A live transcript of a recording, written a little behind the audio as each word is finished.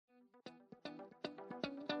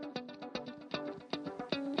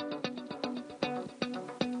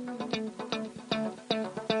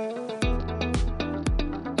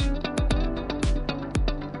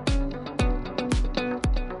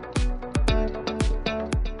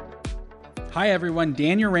Hi everyone,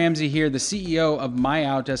 Daniel Ramsey here, the CEO of My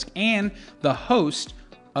Outdesk and the host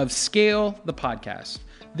of Scale the Podcast.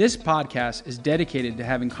 This podcast is dedicated to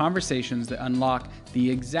having conversations that unlock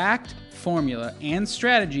the exact formula and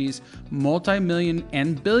strategies multi-million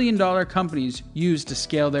and billion-dollar companies use to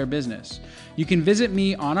scale their business. You can visit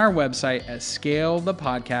me on our website at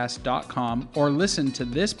scalethepodcast.com or listen to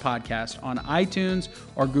this podcast on iTunes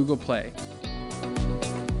or Google Play.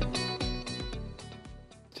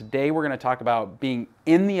 Today we're going to talk about being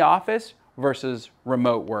in the office versus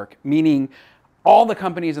remote work, meaning all the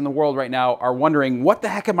companies in the world right now are wondering, what the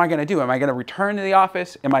heck am I going to do? Am I going to return to the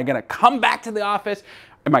office? Am I going to come back to the office?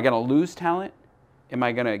 Am I going to lose talent? Am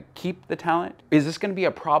I going to keep the talent? Is this going to be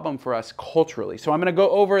a problem for us culturally? So I'm going to go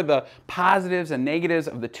over the positives and negatives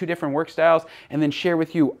of the two different work styles and then share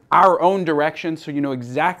with you our own direction so you know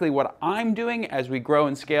exactly what I'm doing as we grow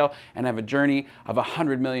and scale and have a journey of a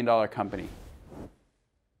 $100 million company.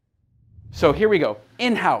 So here we go,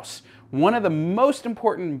 in-house. One of the most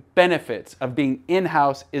important benefits of being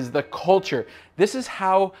in-house is the culture. This is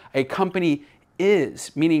how a company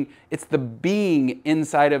is, meaning it's the being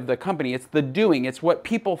inside of the company. It's the doing. It's what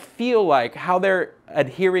people feel like, how they're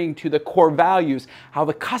adhering to the core values, how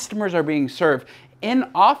the customers are being served. In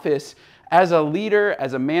office, as a leader,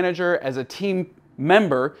 as a manager, as a team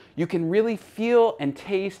member, you can really feel and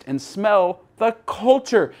taste and smell the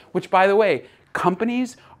culture, which, by the way,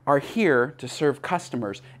 companies are here to serve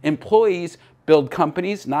customers. Employees build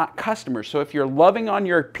companies, not customers. So if you're loving on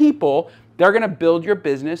your people, they're going to build your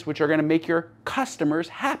business, which are going to make your customers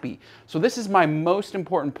happy. So this is my most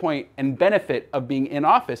important point and benefit of being in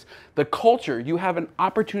office. The culture, you have an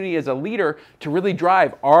opportunity as a leader to really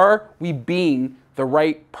drive, are we being the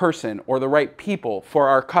right person or the right people for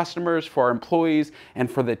our customers, for our employees, and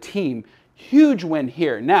for the team? Huge win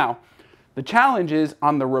here. Now, the challenge is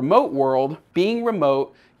on the remote world, being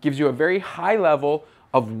remote gives you a very high level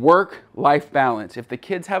of work-life balance. If the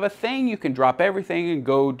kids have a thing, you can drop everything and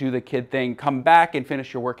go do the kid thing, come back and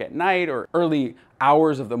finish your work at night or early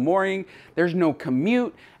hours of the morning. There's no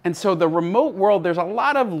commute. And so the remote world, there's a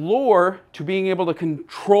lot of lure to being able to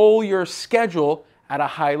control your schedule at a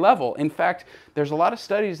high level. In fact, there's a lot of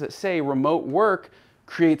studies that say remote work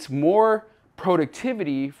creates more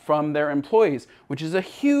productivity from their employees, which is a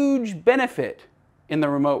huge benefit in the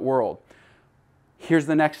remote world. Here's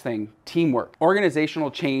the next thing, teamwork.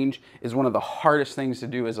 Organizational change is one of the hardest things to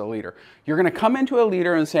do as a leader. You're going to come into a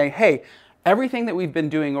leader and say, hey, everything that we've been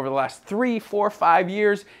doing over the last 3, 4, 5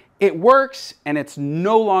 years, it works and it's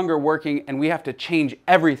no longer working and we have to change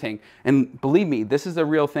everything. And believe me, this is a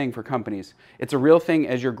real thing for companies. It's a real thing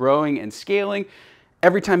as you're growing and scaling.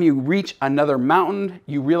 Every time you reach another mountain,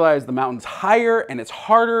 you realize the mountain's higher and it's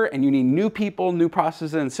harder and you need new people, new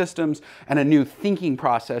processes and systems, and a new thinking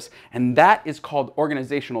process. And that is called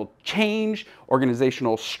organizational change,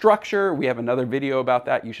 organizational structure. We have another video about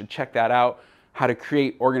that. You should check that out, how to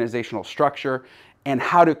create organizational structure and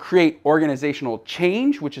how to create organizational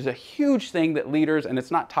change, which is a huge thing that leaders, and it's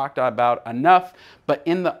not talked about enough, but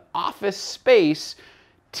in the office space,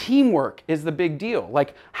 teamwork is the big deal.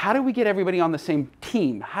 Like, how do we get everybody on the same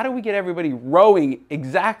team? How do we get everybody rowing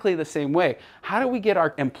exactly the same way? How do we get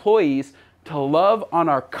our employees to love on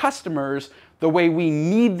our customers the way we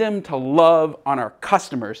need them to love on our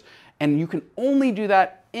customers? And you can only do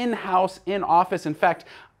that in-house, in office. In fact,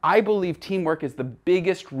 I believe teamwork is the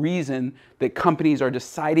biggest reason that companies are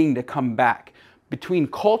deciding to come back. Between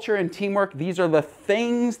culture and teamwork, these are the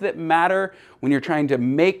things that matter when you're trying to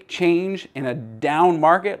make change in a down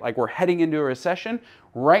market, like we're heading into a recession.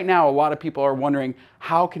 Right now, a lot of people are wondering,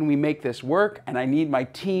 how can we make this work? And I need my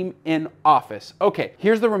team in office. Okay,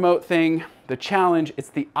 here's the remote thing, the challenge. It's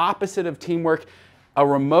the opposite of teamwork. A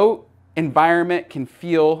remote environment can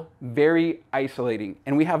feel very isolating.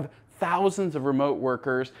 And we have thousands of remote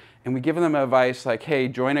workers and we give them advice like, hey,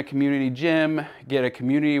 join a community gym, get a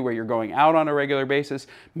community where you're going out on a regular basis,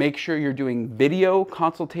 make sure you're doing video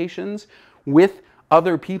consultations with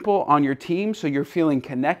other people on your team so you're feeling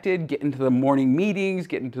connected, get into the morning meetings,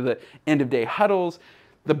 get into the end of day huddles.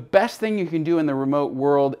 The best thing you can do in the remote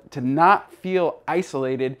world to not feel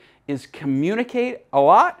isolated is communicate a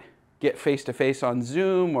lot, get face-to-face on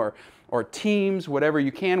Zoom or Teams, whatever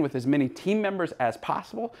you can, with as many team members as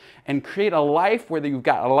possible, and create a life where you've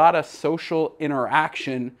got a lot of social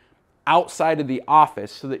interaction outside of the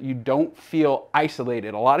office so that you don't feel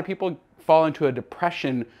isolated. A lot of people fall into a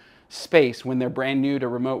depression space when they're brand new to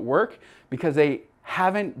remote work because they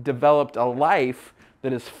haven't developed a life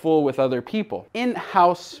that is full with other people.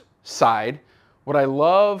 In-house side, what I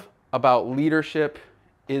love about leadership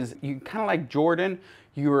is you kind of like Jordan,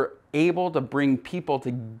 you're able to bring people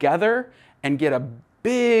together and get a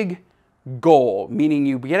big goal, meaning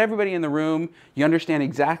you get everybody in the room, you understand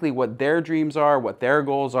exactly what their dreams are, what their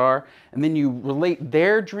goals are, and then you relate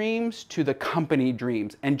their dreams to the company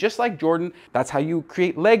dreams. And just like Jordan, that's how you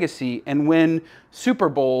create legacy and win Super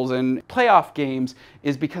Bowls and playoff games,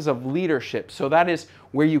 is because of leadership. So that is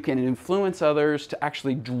where you can influence others to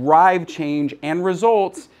actually drive change and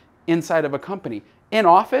results inside of a company. In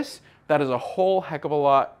office, that is a whole heck of a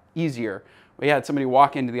lot easier. We had somebody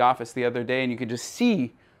walk into the office the other day and you could just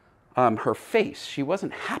see her face. She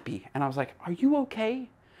wasn't happy. And I was like, are you okay?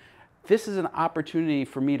 This is an opportunity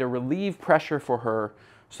for me to relieve pressure for her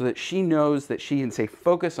so that she knows that she can stay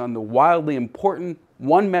focused on the wildly important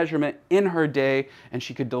one measurement in her day, and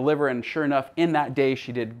she could deliver. And sure enough, in that day,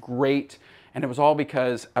 she did great. And it was all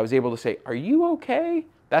because I was able to say, are you okay?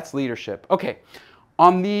 That's leadership. Okay.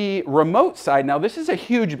 On the remote side, now this is a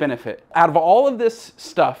huge benefit. Out of all of this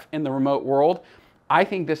stuff in the remote world, I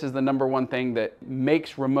think this is the number one thing that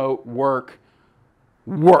makes remote work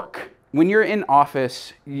work. When you're in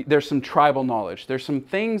office, there's some tribal knowledge. There's some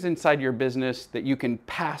things inside your business that you can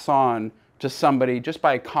pass on to somebody just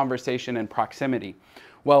by conversation and proximity.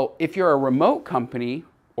 Well, if you're a remote company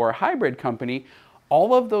or a hybrid company,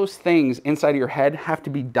 all of those things inside of your head have to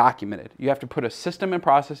be documented. You have to put a system and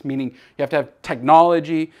process, meaning you have to have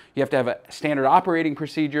technology, you have to have a standard operating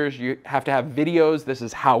procedures, you have to have videos. This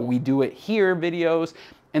is how we do it here, videos.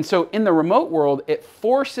 And so in the remote world, it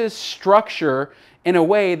forces structure in a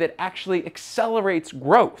way that actually accelerates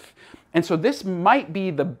growth. And so this might be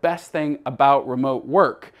the best thing about remote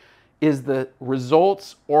work, is the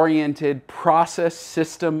results-oriented process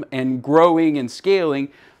system and growing and scaling.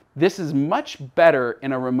 This is much better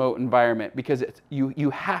in a remote environment because you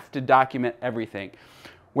have to document everything.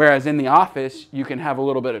 Whereas in the office, you can have a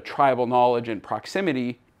little bit of tribal knowledge and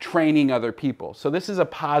proximity training other people. So this is a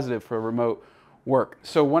positive for remote work.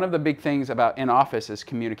 So one of the big things about in office is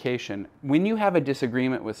communication. When you have a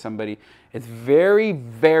disagreement with somebody, it's very,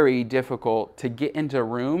 very difficult to get into a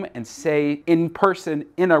room and say in person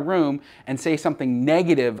in a room and say something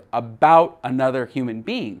negative about another human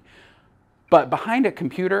being. But behind a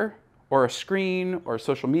computer or a screen or a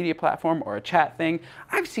social media platform or a chat thing,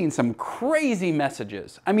 I've seen some crazy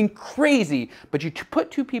messages. I mean, crazy, but you put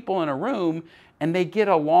two people in a room and they get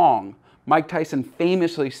along. Mike Tyson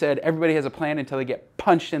famously said, everybody has a plan until they get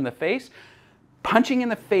punched in the face. Punching in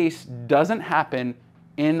the face doesn't happen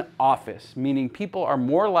in office, meaning people are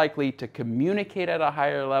more likely to communicate at a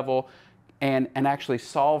higher level and actually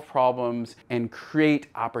solve problems and create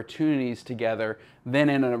opportunities together than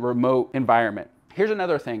in a remote environment. Here's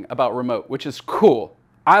another thing about remote, which is cool.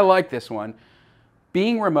 I like this one.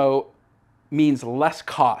 Being remote means less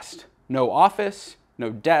cost. No office, no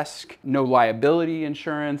desk, no liability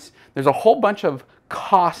insurance. There's a whole bunch of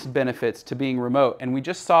cost benefits to being remote. And we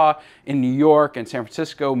just saw in New York and San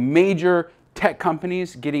Francisco, major tech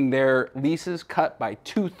companies getting their leases cut by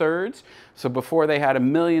 2/3. So before they had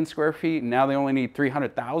 1 million square feet, and now they only need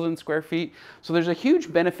 300,000 square feet. So there's a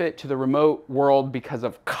huge benefit to the remote world because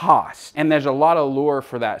of cost. And there's a lot of lure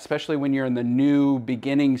for that, especially when you're in the new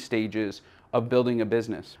beginning stages of building a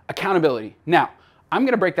business. Accountability. Now, I'm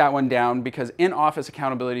gonna break that one down because in-office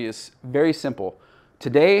accountability is very simple.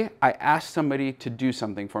 Today, I asked somebody to do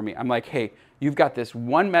something for me. I'm like, hey, you've got this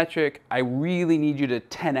one metric. I really need you to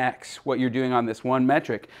 10x what you're doing on this one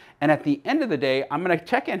metric. And at the end of the day, I'm gonna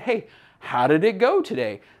check in, hey, how did it go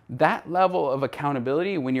today? That level of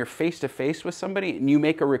accountability, when you're face-to-face with somebody and you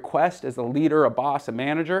make a request as a leader, a boss, a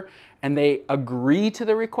manager, and they agree to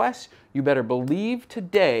the request, you better believe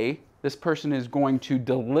today this person is going to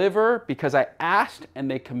deliver because I asked and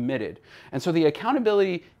they committed. And so the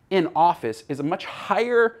accountability in office is a much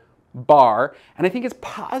higher bar, and I think it's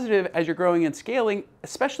positive as you're growing and scaling,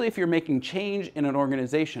 especially if you're making change in an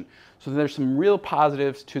organization. So there's some real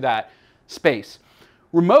positives to that space.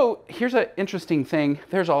 Remote, here's an interesting thing.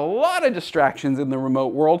 There's a lot of distractions in the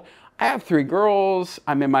remote world. I have 3 girls.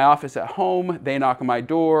 I'm in my office at home. They knock on my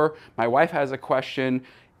door. My wife has a question.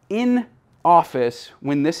 In office,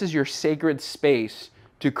 when this is your sacred space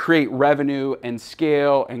to create revenue and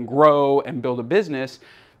scale and grow and build a business,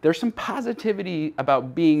 there's some positivity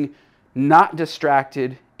about being not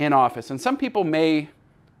distracted in office. And some people may,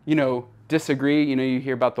 disagree. You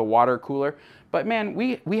hear about the water cooler. But man,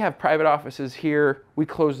 we have private offices here. We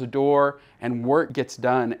close the door and work gets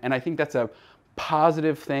done. And I think that's a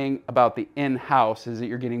positive thing about the in-house, is that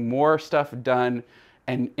you're getting more stuff done.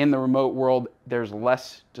 And in the remote world, there's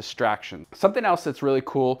less distraction. Something else that's really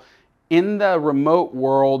cool, in the remote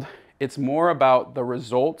world, it's more about the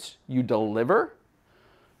results you deliver.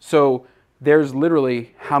 So there's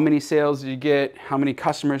literally how many sales did you get? How many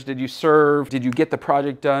customers did you serve? Did you get the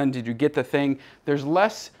project done? Did you get the thing? There's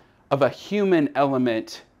less of a human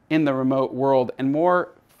element in the remote world and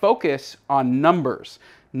more focus on numbers,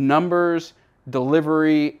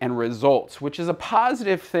 delivery, and results, which is a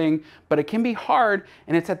positive thing, but it can be hard,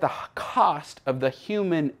 and it's at the cost of the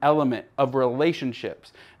human element of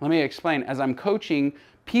relationships. Let me explain. As I'm coaching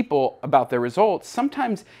people about their results,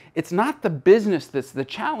 sometimes it's not the business that's the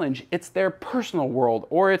challenge, it's their personal world,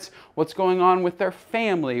 or it's what's going on with their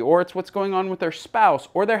family, or it's what's going on with their spouse,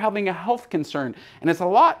 or they're having a health concern. And it's a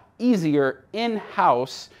lot easier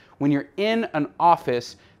in-house when you're in an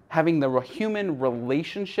office having the human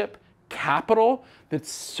relationship capital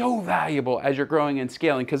that's so valuable as you're growing and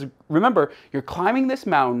scaling. Because remember, you're climbing this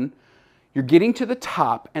mountain, you're getting to the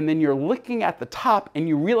top, and then you're looking at the top and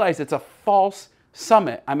you realize it's a false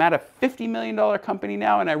summit. I'm at a $50 million company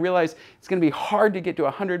now, and I realize it's going to be hard to get to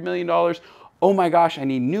 $100 million. Oh my gosh, I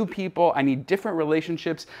need new people. I need different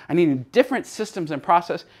relationships. I need different systems and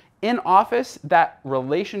process. In office, that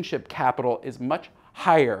relationship capital is much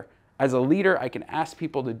higher. As a leader, I can ask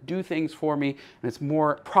people to do things for me, and it's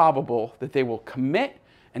more probable that they will commit,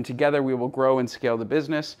 and together we will grow and scale the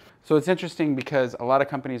business. So it's interesting because a lot of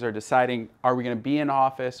companies are deciding, are we going to be in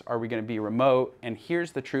office? Are we going to be remote? And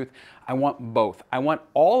here's the truth. I want both. I want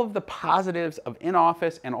all of the positives of in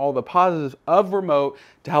office and all the positives of remote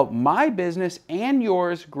to help my business and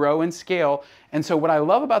yours grow and scale. And so what I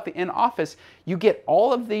love about the in office, you get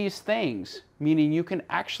all of these things, meaning you can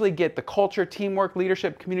actually get the culture, teamwork,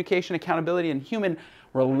 leadership, communication, accountability, and human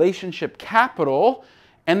relationship capital.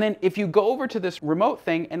 And then if you go over to this remote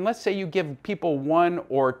thing, and let's say you give people 1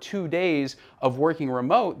 or 2 days of working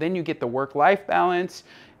remote, then you get the work-life balance.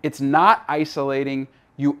 It's not isolating.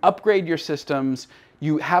 You upgrade your systems.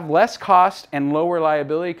 You have less cost and lower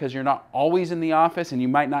liability because you're not always in the office and you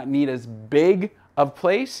might not need as big of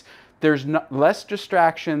place. There's less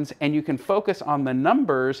distractions and you can focus on the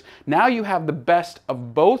numbers. Now you have the best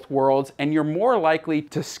of both worlds and you're more likely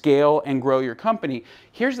to scale and grow your company.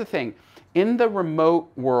 Here's the thing. In the remote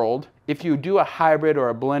world, if you do a hybrid or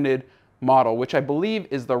a blended model, which I believe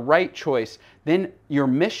is the right choice, then your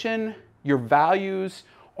mission, your values,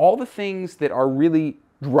 all the things that are really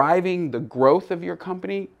driving the growth of your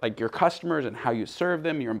company, like your customers and how you serve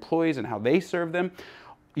them, your employees and how they serve them,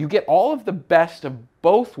 you get all of the best of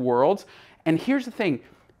both worlds. And here's the thing,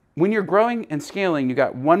 when you're growing and scaling, you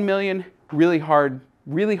got 1 million, really hard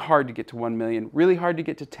to get to 1 million, really hard to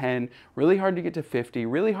get to 10, really hard to get to 50,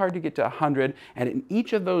 really hard to get to 100. And in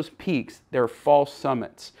each of those peaks, there are false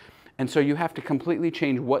summits. And so you have to completely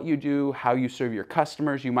change what you do, how you serve your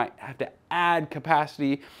customers. You might have to add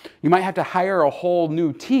capacity. You might have to hire a whole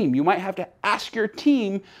new team. You might have to ask your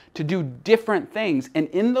team to do different things. And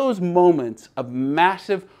in those moments of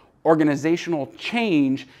massive organizational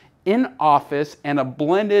change in office and a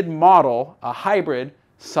blended model, a hybrid,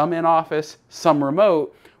 some in office, some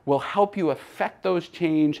remote, will help you affect those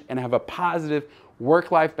change and have a positive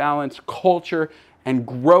work-life balance, culture, and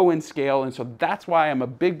grow and scale. And so that's why I'm a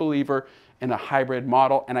big believer in a hybrid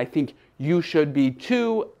model. And I think you should be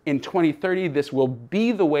too. In 2030, this will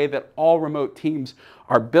be the way that all remote teams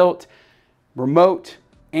are built, remote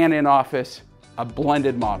and in office, a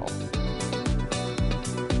blended model.